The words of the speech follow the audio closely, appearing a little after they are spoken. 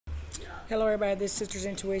Hello everybody, this is Sisters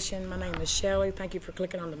Intuition. My name is Shelly. Thank you for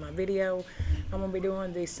clicking onto my video. I'm going to be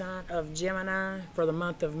doing the sign of Gemini for the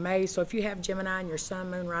month of May. So if you have Gemini in your sun,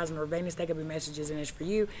 moon, rising, or Venus, they could be messages in this for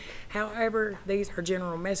you. However, these are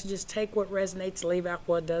general messages. Take what resonates, leave out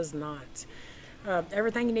what does not.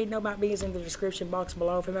 Everything you need to know about me is in the description box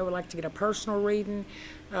below. If anybody would like to get a personal reading,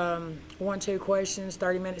 1-2 questions,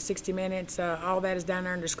 30 minutes, 60 minutes, all that is down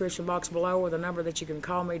there in the description box below with a number that you can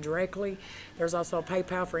call me directly. There's also a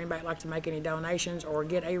PayPal for anybody who'd like to make any donations or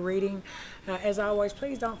get a reading. As always,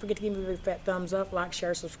 please don't forget to give me a big fat thumbs up, like,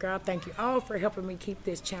 share, subscribe. Thank you all for helping me keep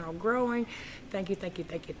this channel growing. Thank you, thank you,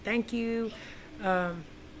 thank you, thank you. I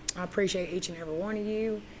appreciate each and every one of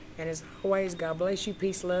you. And as always, God bless you,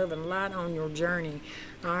 peace, love, and light on your journey.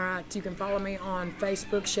 All right, you can follow me on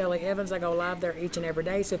Facebook, Shelly Evans. I go live there each and every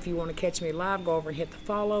day. So if you want to catch me live, go over and hit the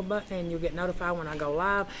follow button, and you'll get notified when I go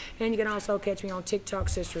live. And you can also catch me on TikTok,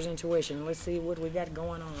 Sisters Intuition. Let's see what we got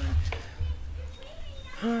going on.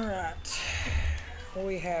 All right, what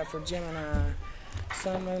we have for Gemini,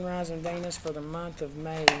 Sun, Moon, Rising, Venus for the month of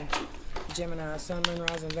May. Gemini, Sun, Moon,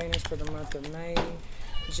 Rising, Venus for the month of May.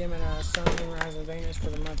 Gemini, Sun, Moon, Rising, Venus for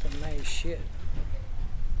the month of May. Shit.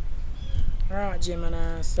 Alright,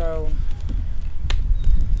 Gemini, so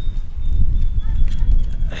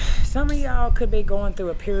some of y'all could be going through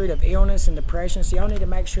a period of illness and depression, so y'all need to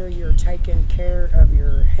make sure you're taking care of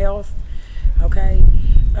your health, okay?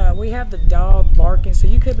 We have the dog barking, so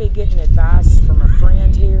you could be getting advice from a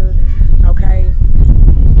friend here, okay?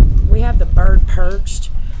 We have the bird perched.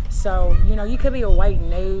 So, you know, you could be awaiting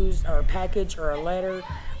news or a package or a letter.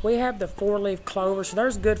 We have the 4-leaf clover, so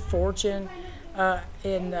there's good fortune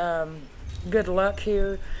and good luck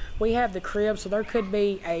here. We have the crib, so there could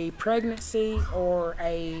be a pregnancy or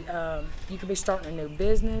you could be starting a new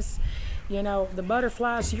business. You know, the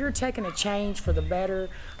butterflies, so you're taking a change for the better.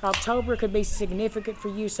 October could be significant for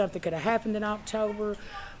you. Something could have happened in October,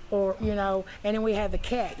 or, you know, and then we have the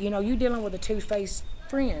cat. You know, you're dealing with a two-faced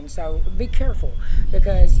friend, so be careful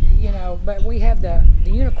because, you know, but we have the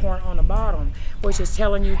unicorn on the bottom, which is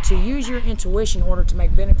telling you to use your intuition in order to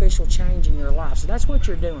make beneficial change in your life. So that's what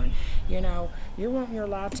you're doing. You know, you're wanting your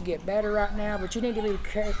life to get better right now, but you need to be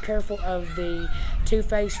careful of the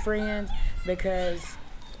two-faced friends because,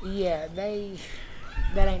 yeah,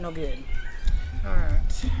 that ain't no good. All right,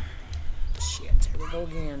 shit, here we go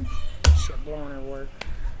again. Shit blowing everywhere.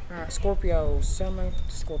 All right, Scorpio, Sun,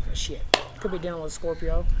 Scorpio, shit. Could be dealing with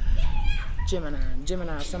Scorpio. Gemini,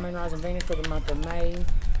 Sun, Moon, Rising, Venus for the month of May.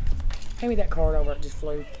 Hand me that card over, it just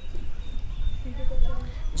flew.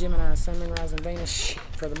 Gemini, Sun, Moon, Rising, Venus, shit,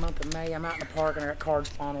 for the month of May. I'm out in the park and I got cards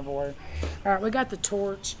flying everywhere. All right, we got the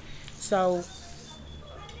torch. So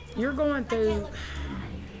you're going through,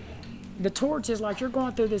 the torch is like you're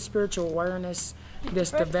going through this spiritual awareness, this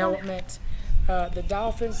development. The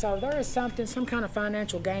dolphins, so there is something, some kind of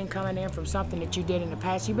financial gain coming in from something that you did in the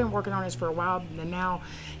past. You've been working on this for a while, and now,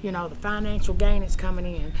 you know, the financial gain is coming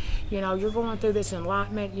in. You know, you're going through this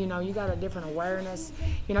enlightenment. You know, you got a different awareness.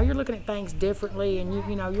 You know, you're looking at things differently, and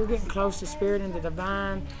you know, you're getting close to spirit and the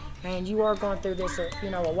divine, and you are going through this, you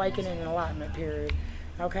know, awakening and enlightenment period.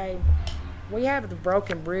 Okay, we have the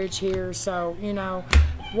broken bridge here, so, you know,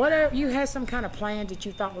 whatever, you had some kind of plan that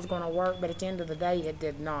you thought was going to work, but at the end of the day, it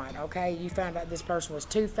did not, okay? You found out this person was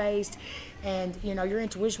two-faced, and, you know, your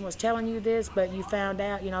intuition was telling you this, but you found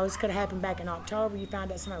out, you know, this could have happened back in October. You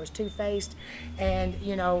found out somebody was two-faced, and,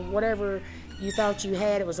 you know, whatever you thought you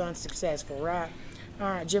had, it was unsuccessful, right? All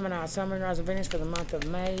right, Gemini, Sun, Moon, Rising, Venus for the month of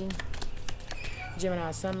May.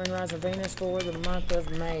 Gemini, Sun, Moon, Rising, Venus for the month of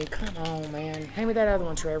May. Come on, man. Hand me that other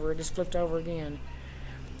one, Trevor. It just flipped over again.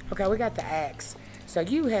 Okay, we got the axe. So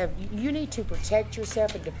you need to protect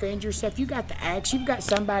yourself and defend yourself. You got the axe. You've got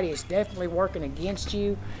somebody that's definitely working against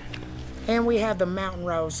you. And we have the mountain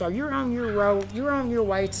road. So you're on your road. You're on your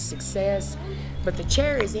way to success. But the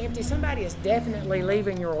chair is empty. Somebody is definitely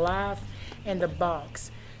leaving your life in the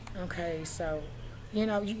box. Okay, so, you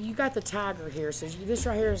know, you got the tiger here. So this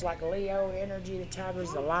right here is like Leo energy. The tiger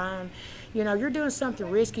is the lion. You know, you're doing something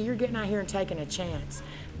risky. You're getting out here and taking a chance.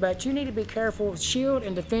 But you need to be careful, shield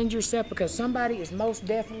and defend yourself because somebody is most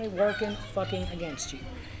definitely working fucking against you.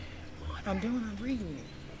 What I'm doing, I'm reading it.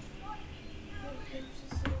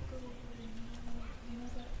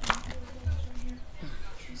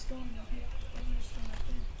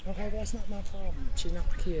 Okay, that's not my problem. She's not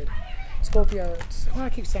my kid. Scorpio, well, I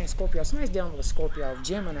keep saying Scorpio. Somebody's dealing with a Scorpio.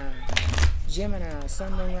 Gemini,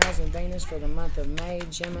 Sun, Moon, Rising, Venus for the month of May.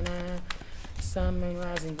 Gemini, Sun, Moon,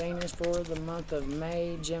 Rising, Venus for the month of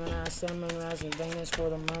May. Gemini, Sun, Moon, Rising, Venus for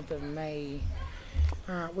the month of May.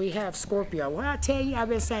 Alright, we have Scorpio. Well, I tell you, I've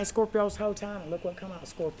been saying Scorpio this whole time, and look what come out of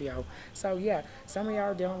Scorpio. So, yeah, some of y'all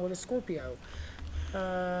are dealing with a Scorpio.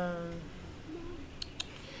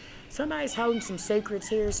 Somebody's holding some secrets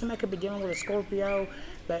here. Somebody could be dealing with a Scorpio,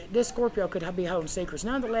 but this Scorpio could be holding secrets.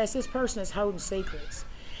 Nonetheless, this person is holding secrets.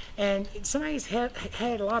 And somebody's had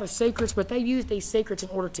a lot of secrets, but they use these secrets in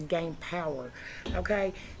order to gain power,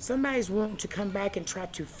 okay? Somebody's wanting to come back and try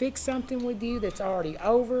to fix something with you that's already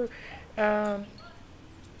over.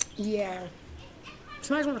 Yeah.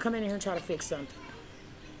 Somebody's wanting to come in here and try to fix something.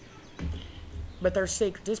 But they're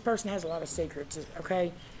secret. This person has a lot of secrets,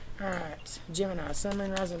 okay? All right, Gemini, Sun,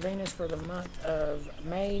 Moon, Rising, Venus for the month of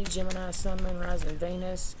May. Gemini, Sun, Moon, Rising,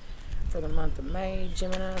 Venus for the month of May.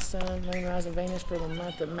 Gemini, Sun, Moon, Rising, Venus for the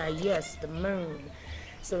month of May. Yes, the moon.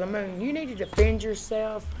 So the moon, you need to defend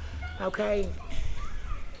yourself, okay?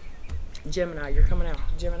 Gemini, you're coming out.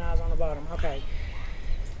 Gemini's on the bottom, okay.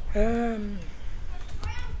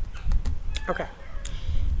 Okay.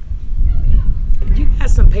 You got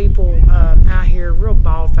some people out here, real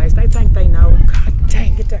bald-faced. They think they know. God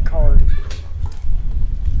dang, get that card.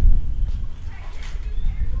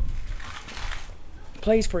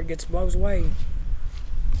 Please, before it blows away.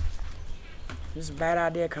 This is a bad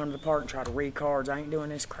idea. Come to the park and try to read cards. I ain't doing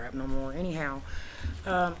this crap no more. Anyhow,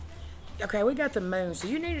 okay, we got the moon. So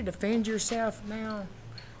you need to defend yourself now.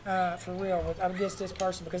 For real, against this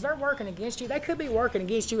person, because they're working against you. They could be working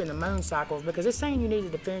against you in the moon cycles, because it's saying you need to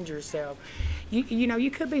defend yourself. You know, you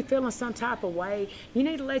could be feeling some type of way. You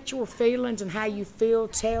need to let your feelings and how you feel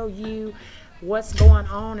tell you what's going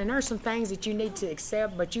on. And there's some things that you need to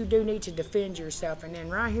accept, but you do need to defend yourself. And then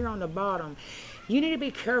right here on the bottom, you need to be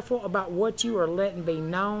careful about what you are letting be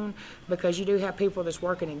known, because you do have people that's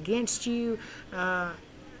working against you.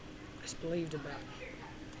 It's believed about.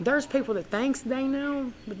 There's people that thinks they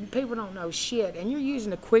know, but people don't know shit, and you're using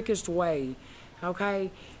the quickest way, okay?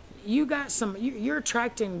 You got some, you're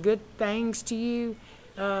attracting good things to you.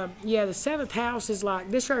 Yeah, the 7th house is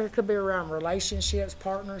like, this right here could be around relationships,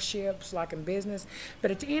 partnerships, like in business.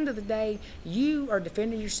 But at the end of the day, you are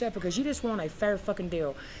defending yourself because you just want a fair fucking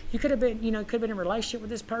deal. You could have been, you know, could have been in a relationship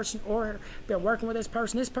with this person or been working with this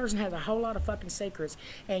person. This person has a whole lot of fucking secrets,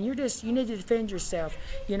 and you need to defend yourself.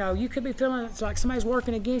 You know, you could be feeling it's like somebody's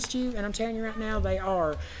working against you, and I'm telling you right now, they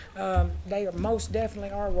are. They are most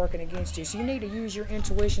definitely are working against you. So you need to use your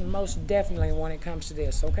intuition most definitely when it comes to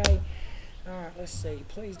this, okay? Alright, let's see.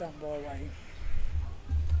 Please don't blow away.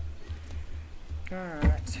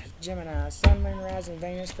 Alright, Gemini, Sun, Moon, Rising,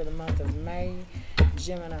 Venus for the month of May.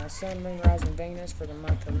 Gemini, Sun, Moon, Rising, Venus for the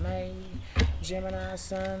month of May. Gemini,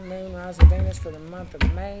 Sun, Moon, Rising, Venus for the month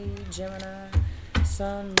of May. Gemini,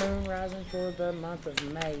 Sun, Moon, Rising for the month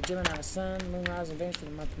of May. Gemini, Sun, Moon, Rising, Venus for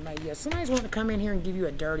the month of May. Yeah, somebody's wanting to come in here and give you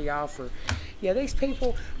a dirty offer. Yeah, these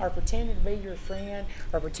people are pretending to be your friend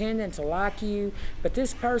or pretending to like you, but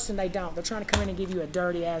this person, they don't. They're trying to come in and give you a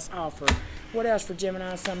dirty-ass offer. What else for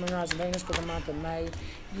Gemini, Sun, Moon, Rising, Venus for the month of May?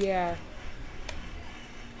 Yeah.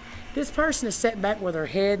 This person is set back with her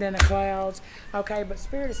head in the clouds, okay? But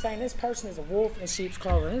Spirit is saying this person is a wolf in sheep's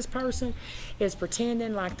clothing. This person is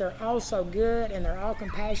pretending like they're all so good and they're all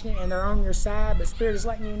compassionate and they're on your side, but Spirit is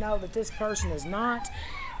letting you know that this person is not.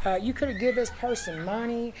 You could have given this person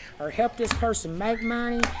money or helped this person make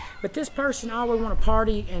money, but this person always want to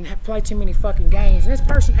party and play too many fucking games. And this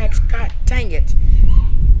person acts, God dang it.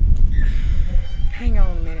 Hang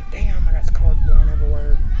on a minute. Damn, I got cards blowing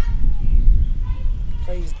everywhere.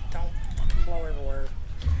 Please don't fucking blow everywhere.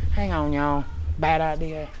 Hang on, y'all. Bad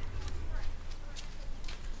idea.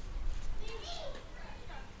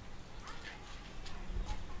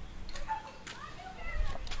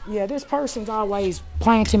 Yeah, this person's always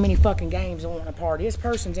playing too many fucking games and wanting to party. This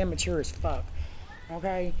person's immature as fuck.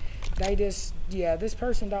 Okay? They just, yeah, this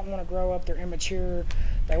person don't want to grow up. They're immature.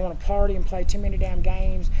 They want to party and play too many damn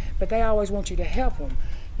games. But they always want you to help them.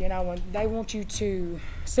 You know, when they want you to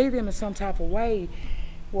see them in some type of way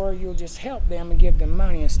where you'll just help them and give them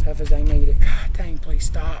money and stuff as they need it. God dang, please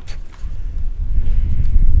stop.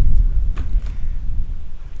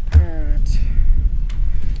 Alright.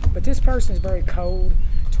 But this person is very cold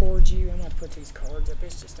towards you. I'm going to put these cards up.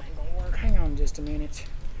 This just ain't going to work. Hang on just a minute.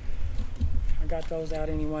 I got those out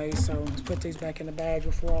anyway, so let's put these back in the bag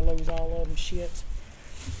before I lose all of them. Shit.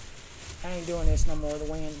 I ain't doing this no more. The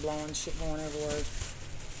wind's blowing, shit going everywhere.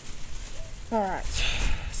 Alright.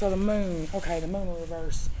 So the moon. Okay, the moon will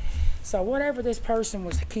reverse. So whatever this person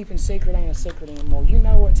was keeping secret ain't a secret anymore. You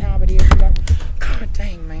know what time it is. You know, God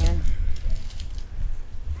dang, man.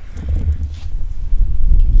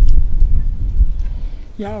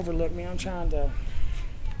 Y'all overlook me. I'm trying to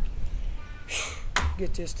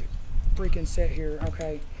get this to freaking set here.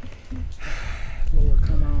 Okay. Lord,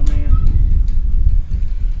 come on, man.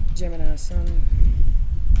 Gemini, Sun,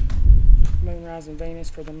 Moon, Rising, Venus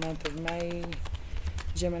for the month of May.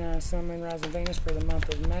 Gemini, Sun, Moon, Rising, Venus for the month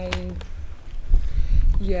of May.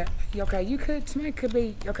 Yeah, okay, somebody could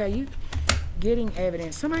be, okay, you getting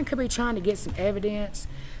evidence. Somebody could be trying to get some evidence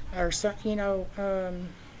or some,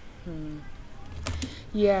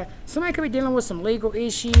 yeah, somebody could be dealing with some legal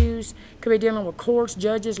issues, could be dealing with courts,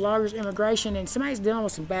 judges, lawyers, immigration, and somebody's dealing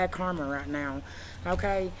with some bad karma right now,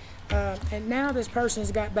 okay? And now this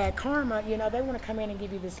person's got bad karma, they want to come in and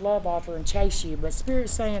give you this love offer and chase you. But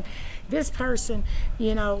Spirit's saying, this person,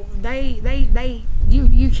 you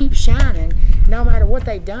keep shining no matter what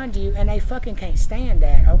they've done to you, and they fucking can't stand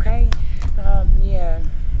that, okay? Yeah,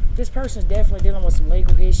 this person's definitely dealing with some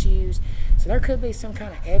legal issues. So there could be some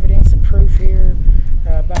kind of evidence and proof here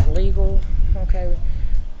about legal, okay?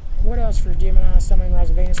 What else for Gemini, Sun, Moon,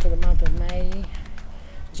 Rising, Venus for the month of May?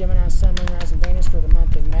 Gemini, Sun, Moon, Rising, Venus for the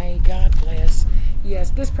month of May. God bless. Yes,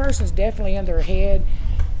 this person's definitely in their head.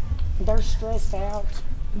 They're stressed out.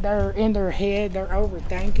 They're in their head. They're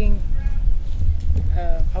overthinking,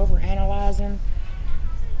 overanalyzing.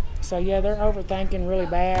 So, yeah, they're overthinking really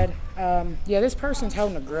bad. Yeah, this person's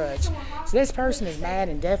holding a grudge. So this person is mad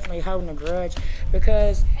and definitely holding a grudge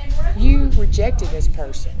because you rejected this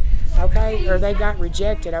person. Okay, or they got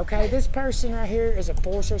rejected, okay? This person right here is a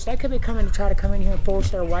forcer, so they could be coming to try to come in here and force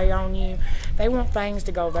their way on you. They want things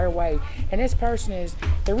to go their way. And this person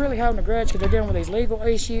they're really holding a grudge because they're dealing with these legal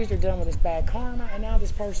issues, they're dealing with this bad karma, and now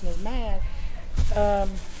this person is mad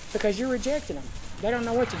because you're rejecting them. They don't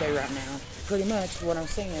know what to do right now, pretty much what I'm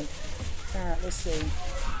saying. All right, let's see.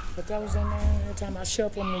 Put those in there. Every time I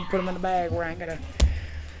shuffle them and put them in the bag where I ain't got to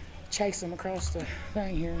chase them across the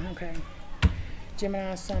thing here, okay?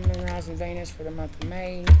 Gemini, Sun, Moon, Rising, Venus for the month of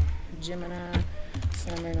May. Gemini,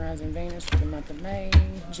 Sun, Moon, Rising, Venus for the month of May.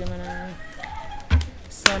 Gemini,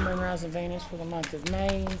 Sun, Moon, Rising, Venus for the month of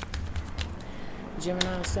May.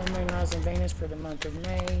 Gemini, Sun, Moon, Rising, Venus for the month of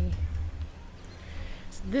May.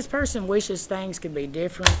 This person wishes things could be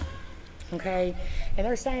different, okay? And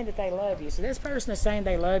they're saying that they love you. So this person is saying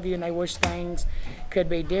they love you and they wish things could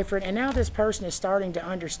be different. And now this person is starting to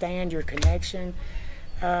understand your connection.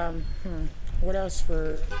 What else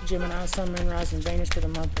for Gemini, Sun, Moon, Rising, Venus for the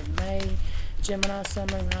month of May? Gemini, Sun,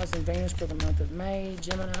 Moon, Rising, Venus for the month of May.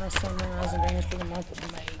 Gemini, Sun, Moon, Rising, Venus for the month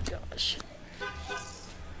of May. Gosh.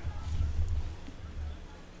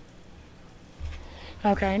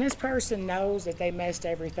 Okay, and this person knows that they messed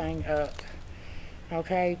everything up.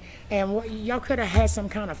 Okay, and y'all could have had some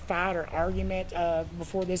kind of fight or argument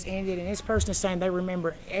before this ended, and this person is saying they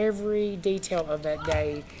remember every detail of that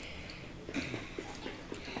day.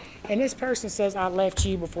 And this person says, I left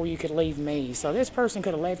you before you could leave me. So this person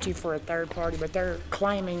could have left you for a third party, but they're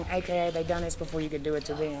claiming, aka they done this before you could do it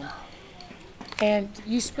to them. And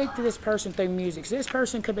you speak to this person through music. So this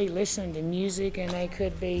person could be listening to music, and they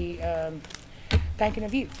could be thinking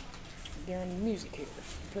of you during the music here.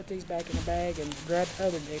 Put these back in the bag and grab the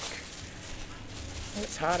other dick.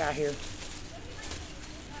 It's hot out here.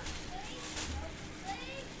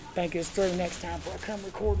 Think it's through next time before I come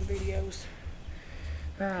recording videos.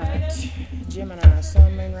 Alright, Gemini,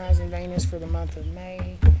 Sun, Moon, Rising, Venus for the month of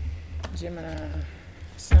May. Gemini,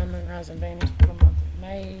 Sun, Moon, Rising, Venus for the month of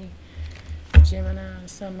May. Gemini,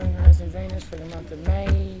 Sun, Moon, Rising, Venus for the month of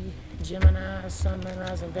May. Gemini, Sun, Moon,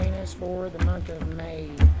 Rising, Venus for the month of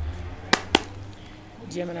May.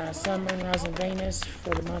 Gemini, Sun, Moon, Rising, Venus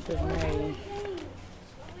for the month of May.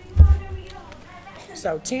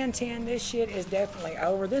 So 10-10, this shit is definitely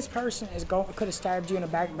over. This person could have stabbed you in the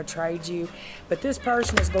back and betrayed you, but this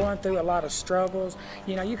person is going through a lot of struggles.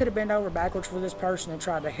 You know, you could have bent over backwards for this person and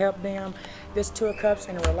tried to help them. This Two of Cups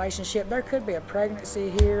in a relationship. There could be a pregnancy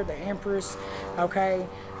here, the Empress, okay?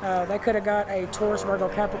 They could have got a Taurus, Virgo,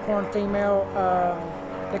 Capricorn female.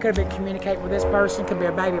 They could have been communicating with this person, could be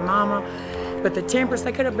a baby mama. But the Temperance,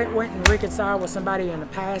 they could have went and reconciled with somebody in the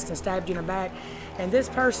past and stabbed you in the back. And this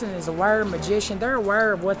person is aware, magician. They're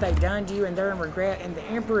aware of what they've done to you, and they're in regret. And the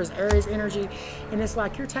Emperor is Aries energy, and it's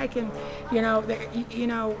like you're taking, you're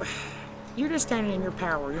just standing in your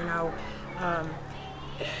power.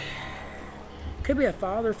 Could be a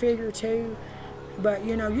father figure too, but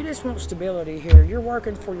you just want stability here. You're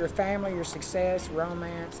working for your family, your success,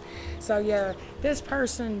 romance. So yeah, this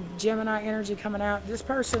person, Gemini energy coming out. This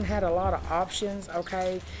person had a lot of options.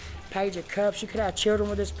 Okay. Page of Cups, you could have children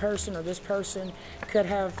with this person, or this person could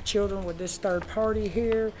have children with this third party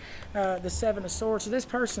here. The Seven of Swords, so this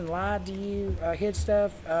person lied to you, hid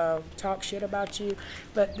stuff, talked shit about you,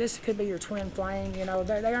 but this could be your twin flame. You know,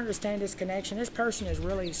 they understand this connection. This person is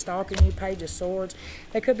really stalking you. Page of Swords,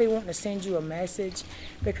 they could be wanting to send you a message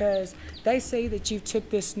because they see that you took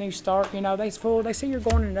this new start. You know, they see you're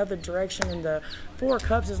going in another direction, and the Four of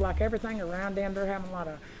Cups is like everything around them. They're having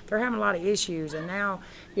a lot of issues, and now,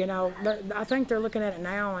 you know, I think they're looking at it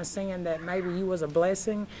now and seeing that maybe you was a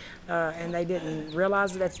blessing, and they didn't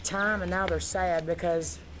realize it at the time, and now they're sad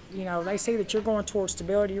because, you know, they see that you're going towards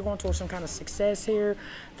stability, you're going towards some kind of success here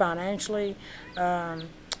financially.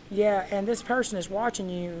 Yeah, and this person is watching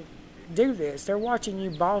you do this. They're watching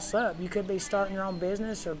you boss up. You could be starting your own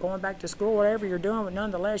business or going back to school, whatever you're doing, but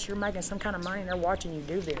nonetheless, you're making some kind of money, and they're watching you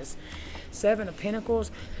do this. Seven of Pentacles,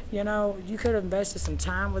 you know, you could have invested some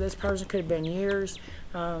time with this person, could have been years,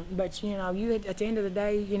 but, you know, you at the end of the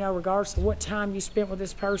day, you know, regardless of what time you spent with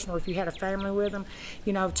this person or if you had a family with them,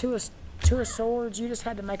 you know, Two of Swords, you just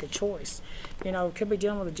had to make a choice. You know, could be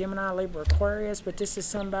dealing with a Gemini, Libra, Aquarius, but this is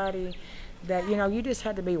somebody that, you know, you just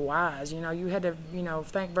had to be wise. You know, you had to, you know,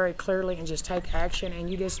 think very clearly and just take action, and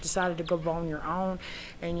you just decided to go on your own,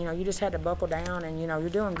 and, you know, you just had to buckle down, and, you know, you're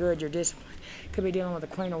doing good, you're disciplined. Could be dealing with the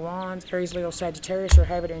Queen of Wands, Aries, Leo, Sagittarius, or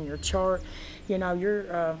have it in your chart. You know, you're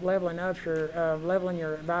leveling up, you're leveling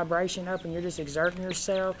your vibration up, and you're just exerting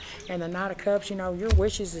yourself. And the Knight of Cups, you know, your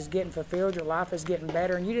wishes is getting fulfilled, your life is getting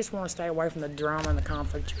better, and you just want to stay away from the drama and the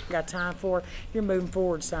conflict. You got time for it. You're moving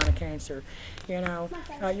forward, sign of Cancer. You know,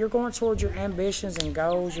 you're going towards your ambitions and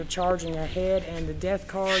goals. You're charging ahead. And the Death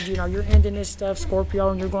card, you know, you're ending this stuff,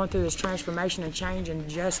 Scorpio, and you're going through this transformation and change and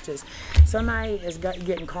justice. Somebody is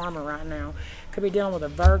getting karma right now. Could be dealing with a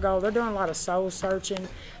Virgo. They're doing a lot of soul searching,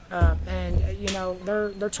 and, you know,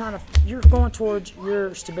 they're trying to. You're going towards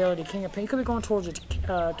your stability, King of Pentacles. You could be going towards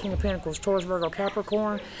the King of Pentacles, Taurus, Virgo,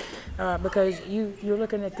 Capricorn, because you're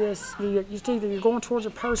looking at this. It's either you're going towards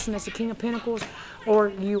a person that's the King of Pentacles, or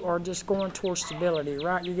you are just going towards stability,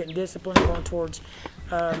 right? You're getting disciplined, going towards,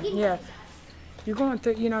 yeah. You're going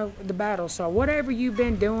through, you know, the battle. So whatever you've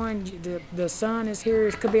been doing, the sun is here.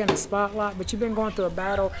 It could be in the spotlight, but you've been going through a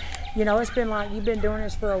battle. You know, it's been like you've been doing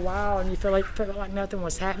this for a while, and you feel like nothing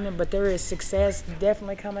was happening, but there is success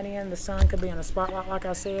definitely coming in. The sun could be in the spotlight, like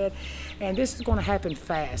I said, and this is going to happen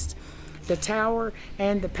fast. The Tower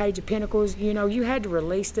and the Page of Pentacles, you know, you had to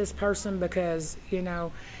release this person because, you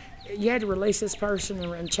know, you had to release this person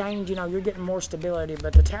and change. You know, you're getting more stability.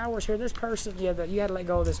 But the Tower's here. This person, yeah, you had to let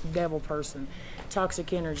go of this devil person,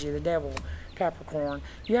 toxic energy, the devil, Capricorn.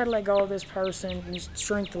 You had to let go of this person.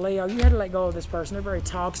 Strength, Leo. You had to let go of this person. They're very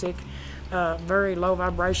toxic, very low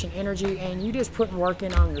vibration energy, and you just putting work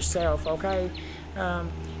in on yourself. Okay.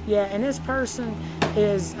 Yeah, and this person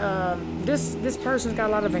is this person's got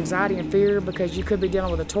a lot of anxiety and fear because you could be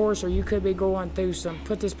dealing with a Taurus, or you could be going through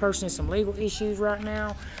put this person in some legal issues right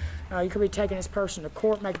now. You could be taking this person to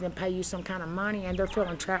court, making them pay you some kind of money, and they're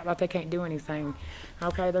feeling trapped like they can't do anything.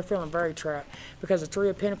 Okay, they're feeling very trapped because the Three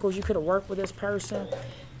of Pentacles. You could have worked with this person,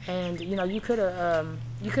 and, you know, you could have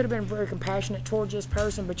been very compassionate towards this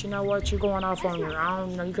person, but you know what? You're going off on your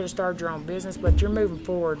own. You know, you could have started your own business, but you're moving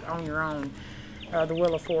forward on your own. The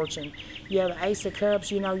Wheel of Fortune. Yeah, the Ace of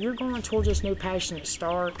Cups. You know, you're going towards this new passionate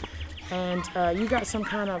start. And you got some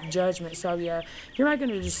kind of judgment. So, yeah, you're making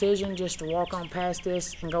a decision just to walk on past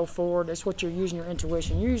this and go forward. That's what you're using, your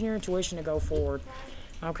intuition. You're using your intuition to go forward.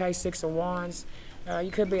 Okay, Six of Wands.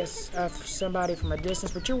 You could be somebody from a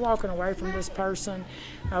distance, but you're walking away from this person.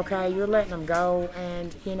 Okay, you're letting them go.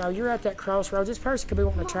 And, you know, you're at that crossroads. This person could be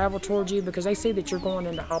wanting to travel towards you because they see that you're going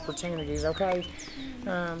into opportunities, okay?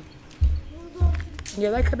 Yeah,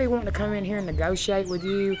 they could be wanting to come in here and negotiate with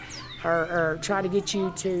you, or try to get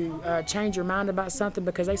you to change your mind about something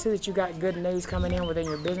because they see that you got good news coming in within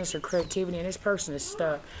your business or creativity, and this person is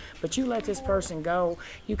stuck. But you let this person go,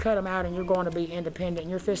 you cut them out, and you're going to be independent, and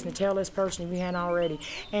you're fixing to tell this person if you hadn't already.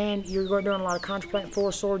 And you're doing a lot of contemplating. Four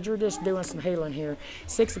of Swords, you're just doing some healing here.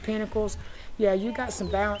 Six of Pentacles, yeah, you got some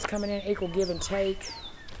balance coming in, equal give and take.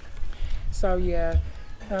 So, yeah,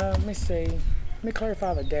 let me see. Let me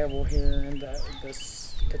clarify the Devil here and the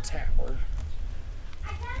Tower.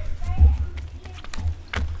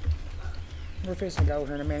 We're fixing to go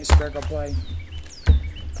here in a minute, so better go play.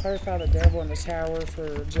 Clarify the Devil and the Tower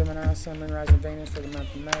for Gemini, Sun, Moon, Rising, Venus for the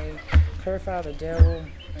month of May. Clarify the Devil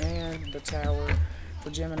and the Tower for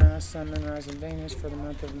Gemini, Sun, Moon, Rising, Venus for the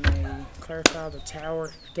month of May. Clarify the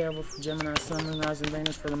Tower, Devil for Gemini, Sun, Moon, Rising,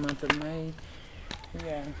 Venus for the month of May.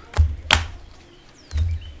 Yeah.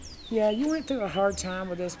 Yeah, you went through a hard time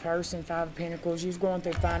with this person, Five of Pentacles. You've going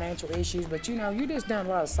through financial issues, but you know, you just done a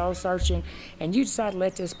lot of soul searching, and you decided to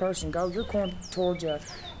let this person go. You're going towards a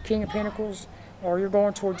King of Pentacles, or you're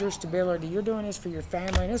going towards your stability. You're doing this for your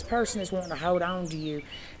family, and this person is wanting to hold on to you,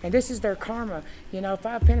 and this is their karma. You know,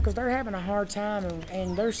 Five of Pentacles, they're having a hard time,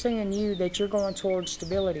 and they're seeing you that you're going towards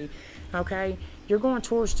stability. Okay, you're going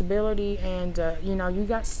towards stability, and you know, you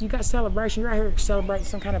got celebration. You're out here celebrating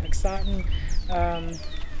some kind of exciting.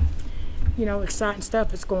 You know, exciting stuff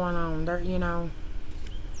that's going on there, you know.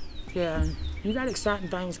 Yeah, you got exciting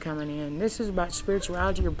things coming in. This is about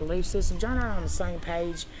spirituality, your belief system. Y'all are on the same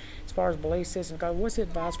page as far as belief system goes. What's the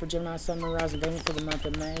advice for Gemini, Sun, Moon, Rising, Venus for the month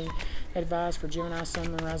of May? Advice for Gemini,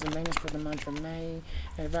 Sun, Moon, Rising, Venus for the month of May.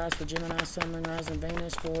 Advice for Gemini, Sun, Moon, Rising,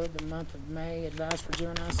 Venus for the month of May. Advice for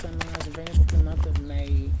Gemini, Sun, Moon, Rising, Venus for the month of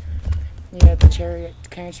May. Yeah, the Chariot,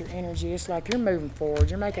 Cancer energy. It's like you're moving forward.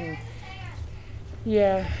 You're making...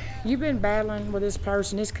 Yeah, you've been battling with this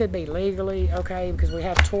person. This could be legally, okay, because we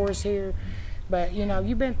have Taurus here. But, you know,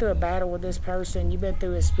 you've been through a battle with this person. You've been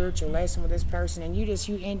through a spiritual lesson with this person. And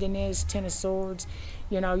you ending this, Ten of Swords.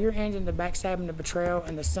 You know, you're ending the backstabbing, the betrayal,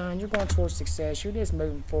 and the Sun. You're going towards success. You're just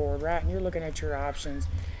moving forward, right? And you're looking at your options.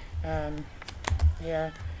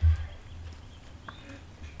 Yeah.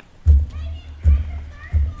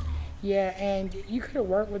 Yeah, and you could have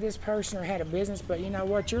worked with this person or had a business, but you know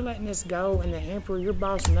what? You're letting this go, and the Emperor, you're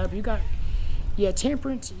bossing up. You got, yeah,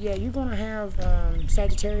 Temperance. Yeah, you're going to have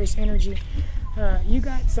Sagittarius energy. You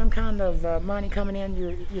got some kind of money coming in.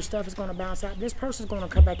 Your stuff is going to bounce out. This person's going to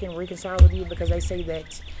come back and reconcile with you because they see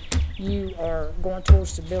that you are going towards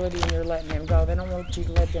stability and you're letting them go. They don't want you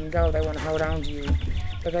to let them go. They want to hold on to you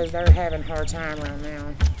because they're having a hard time right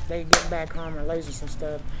now. They get back home or losing some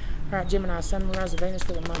stuff. All right, Gemini, Sun, Moon, Rising, Venus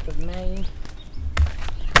for the month of May.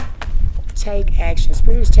 Take action.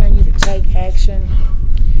 Spirit is telling you to take action.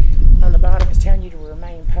 On the bottom, it's telling you to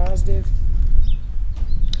remain positive.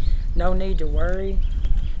 No need to worry.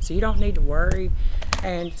 So you don't need to worry.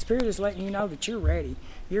 And Spirit is letting you know that you're ready.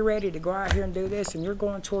 You're ready to go out here and do this, and you're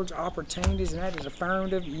going towards opportunities, and that is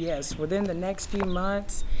affirmative, yes, within the next few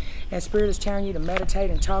months. And Spirit is telling you to meditate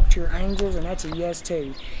and talk to your angels, and that's a yes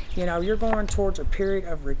too. You know, you're going towards a period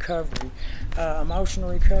of recovery, emotional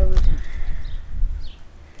recovery.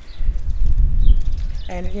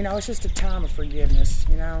 And, you know, it's just a time of forgiveness,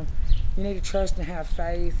 you know. You need to trust and have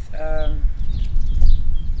faith,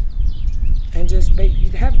 and just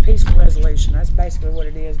have a peaceful resolution. That's basically what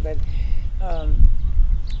it is. But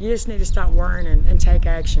you just need to stop worrying and take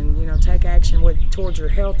action. You know, take action towards your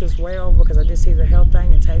health as well, because I did see the health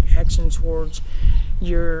thing, and take action towards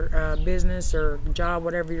your business or job,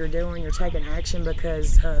 whatever you're doing. You're taking action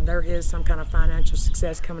because there is some kind of financial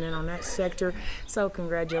success coming in on that sector. So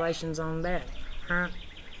congratulations on that. All right.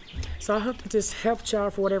 So I hope that this helped y'all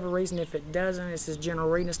for whatever reason. If it doesn't, this is general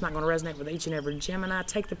reading. It's not going to resonate with each and every Gemini.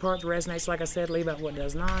 Take the part that resonates, like I said, leave out what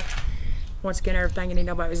does not. Once again, everything you need to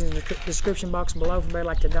know about is in the description box below. If you'd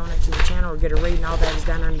like to donate to the channel or get a reading, all that is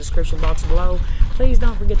down there in the description box below. Please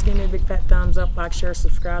don't forget to give me a big fat thumbs up, like, share,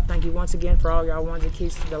 subscribe. Thank you once again for all y'all ones that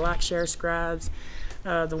keeps the like, share, subscribes.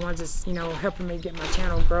 The ones that's, you know, helping me get my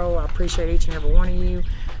channel grow. I appreciate each and every one of you.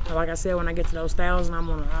 Like I said, when I get to those 1,000, I'm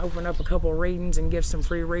going to open up a couple of readings and give some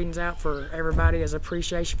free readings out for everybody as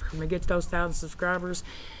appreciation for me to get to those 1,000 subscribers.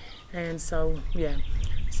 And so, yeah.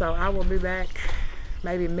 So I will be back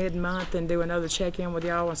maybe mid-month and do another check-in with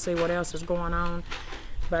y'all and see what else is going on.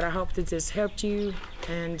 But I hope that this helped you.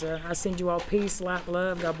 And I send you all peace, light,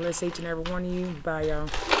 love. God bless each and every one of you. Bye, y'all.